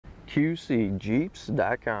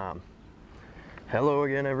QCAutoplex.com. Hello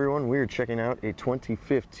again, everyone. We are checking out a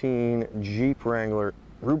 2015 Jeep Wrangler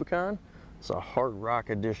Rubicon. It's a hard rock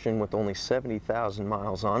edition with only 70,000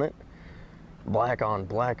 miles on it. Black on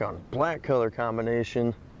black color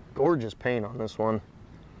combination. Gorgeous paint on this one.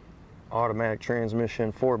 Automatic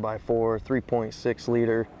transmission, 4x4, 3.6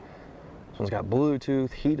 liter. This one's got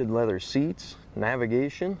Bluetooth, heated leather seats,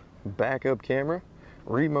 navigation, backup camera,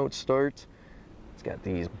 remote start. It's got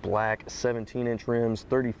these black 17-inch rims,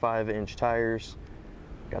 35-inch tires.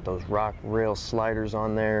 Got those rock rail sliders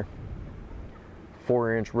on there.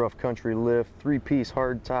 4-inch rough country lift, 3-piece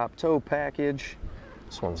hardtop tow package.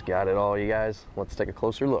 This one's got it all, you guys. Let's take a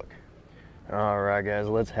closer look. All right, guys,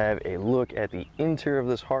 let's have a look at the interior of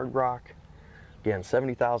this hard rock. Again,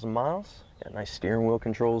 70,000 miles. Got nice steering wheel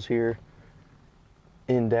controls here.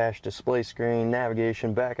 In-dash display screen,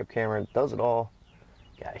 navigation, backup camera, does it all.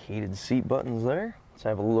 Got heated seat buttons there. Let's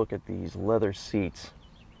have a look at these leather seats.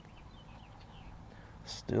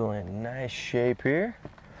 Still in nice shape here.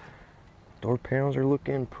 Door panels are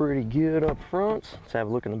looking pretty good up front. Let's have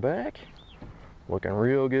a look in the back. Looking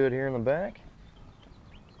real good here in the back.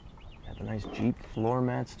 Got the nice Jeep floor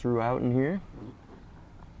mats throughout in here.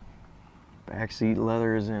 Back seat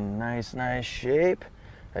leather is in nice shape.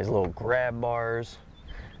 Nice little grab bars.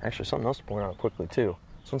 Actually, something else to point out quickly too.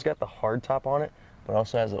 This one's got the hard top on it, but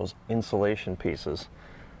also has those insulation pieces.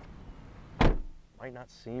 Might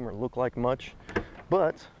not seem or look like much,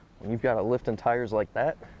 but when you've got a lift and tires like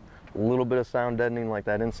that, a little bit of sound deadening like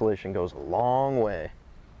that insulation goes a long way.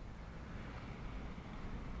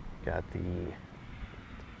 Got the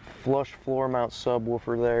flush floor mount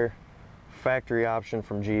subwoofer there. Factory option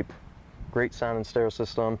from Jeep. Great sound and stereo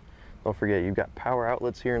system. Don't forget, you've got power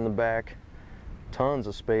outlets here in the back. Tons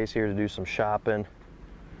of space here to do some shopping.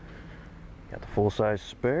 Got the full-size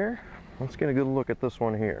spare. Let's get a good look at this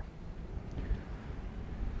one here.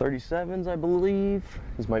 37s, I believe.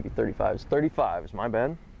 These might be 35s. 35s, my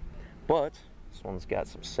bad. But this one's got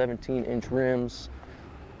some 17-inch rims.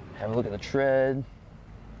 Have a look at the tread.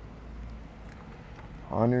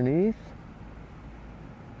 Underneath,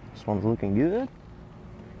 this one's looking good.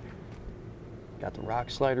 Got the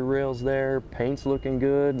rock slider rails there. Paint's looking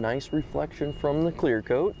good. Nice reflection from the clear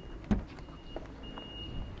coat.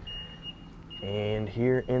 And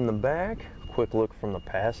here in the back, quick look from the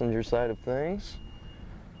passenger side of things.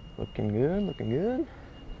 Looking good, looking good.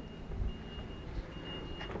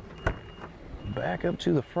 Back up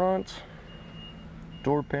to the front.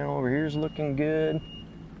 Door panel over here is looking good.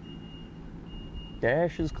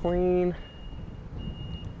 Dash is clean.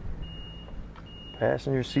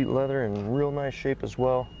 Passenger seat leather in real nice shape as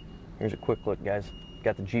well. Here's a quick look, guys.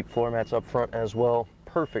 Got the Jeep floor mats up front as well.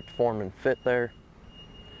 Perfect form and fit there.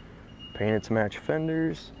 Painted to match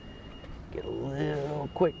fenders. Get a little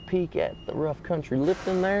quick peek at the rough country lift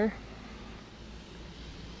in there.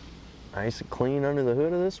 Nice and clean under the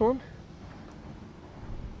hood of this one.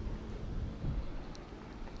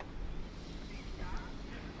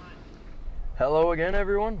 Hello again,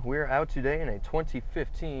 everyone. We're out today in a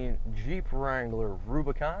 2015 Jeep Wrangler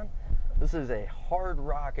Rubicon. This is a hard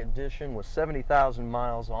rock edition with 70,000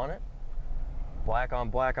 miles on it. Black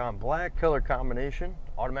on black color combination.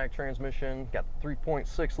 Automatic transmission. Got the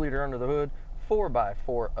 3.6 liter under the hood.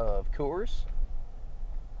 4x4 of course.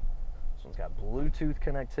 This one's got Bluetooth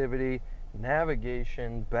connectivity,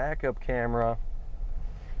 navigation, backup camera.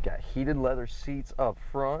 Got heated leather seats up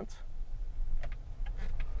front.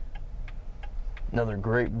 Another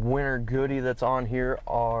great winter goodie that's on here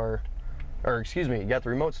you got the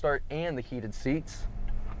remote start and the heated seats.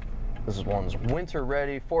 This one's winter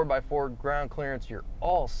ready, 4x4 ground clearance, you're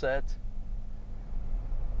all set.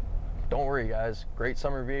 Don't worry, guys, great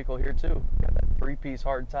summer vehicle here too. Got that 3-piece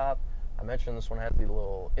hardtop. I mentioned this one has the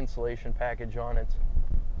little insulation package on it.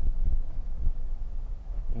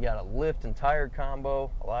 You got a lift and tire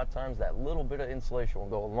combo. A lot of times that little bit of insulation will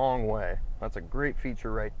go a long way. That's a great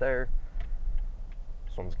feature right there.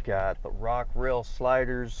 This one's got the rock rail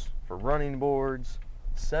sliders for running boards,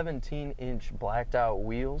 17-inch blacked out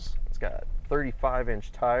wheels. It's got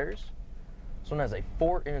 35-inch tires. This one has a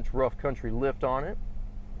 4-inch rough country lift on it.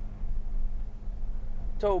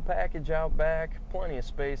 Tow package out back, plenty of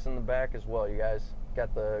space in the back as well, you guys.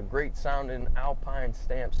 Got the great sounding Alpine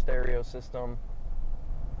stamp stereo system.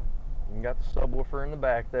 You got the subwoofer in the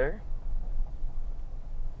back there.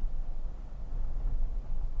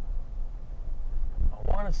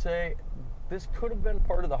 I want to say this could have been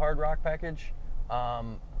part of the hard rock package,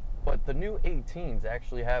 but the new 18s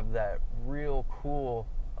actually have that real cool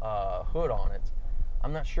hood on it.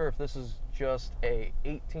 I'm not sure if this is just a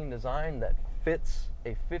 18 design that fits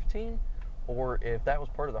a 15, or if that was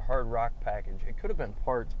part of the hard rock package. It could have been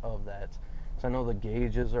part of that. So I know the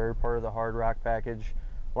gauges are part of the hard rock package.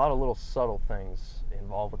 A lot of little subtle things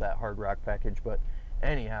involved with that hard rock package, but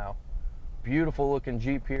anyhow, beautiful looking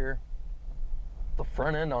Jeep here. The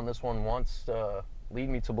front end on this one wants to lead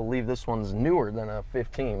me to believe this one's newer than a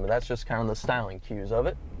 15, but that's just kind of the styling cues of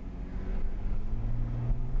it.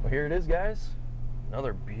 Well, here it is, guys.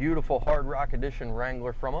 Another beautiful hard rock edition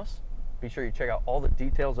Wrangler from us. Be sure you check out all the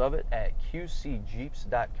details of it at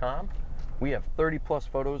QCAutoplex.com. We have 30 plus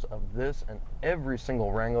photos of this and every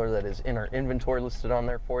single Wrangler that is in our inventory listed on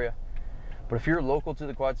there for you. But if you're local to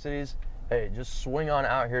the Quad Cities, hey, just swing on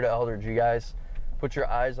out here to Eldridge, guys. Put your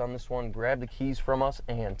eyes on this one, grab the keys from us,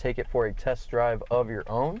 and take it for a test drive of your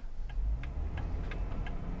own.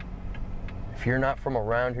 If you're not from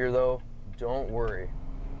around here, though, don't worry.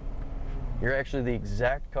 You're actually the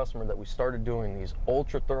exact customer that we started doing these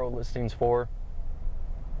ultra thorough listings for.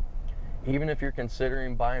 Even if you're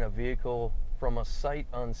considering buying a vehicle from a sight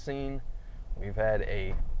unseen, we've had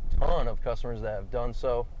a ton of customers that have done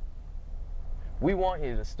so. We want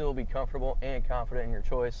you to still be comfortable and confident in your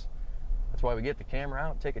choice. That's why we get the camera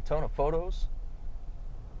out, take a ton of photos,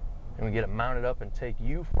 and we get it mounted up and take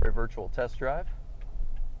you for a virtual test drive.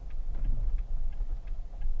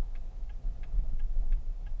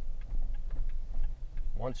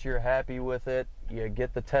 Once you're happy with it, you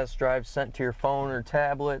get the test drive sent to your phone or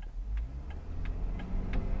tablet.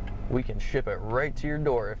 We can ship it right to your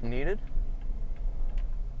door if needed.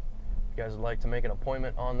 If you guys would like to make an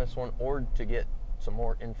appointment on this one or to get some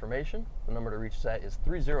more information, the number to reach us at is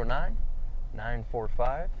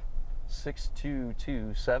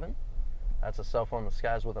 309-945-6227. That's a cell phone that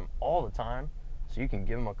skies with them all the time, so you can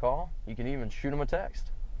give them a call. You can even shoot them a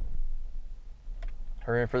text.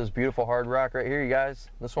 Hurry in for this beautiful hard rock right here, you guys.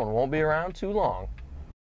 This one won't be around too long.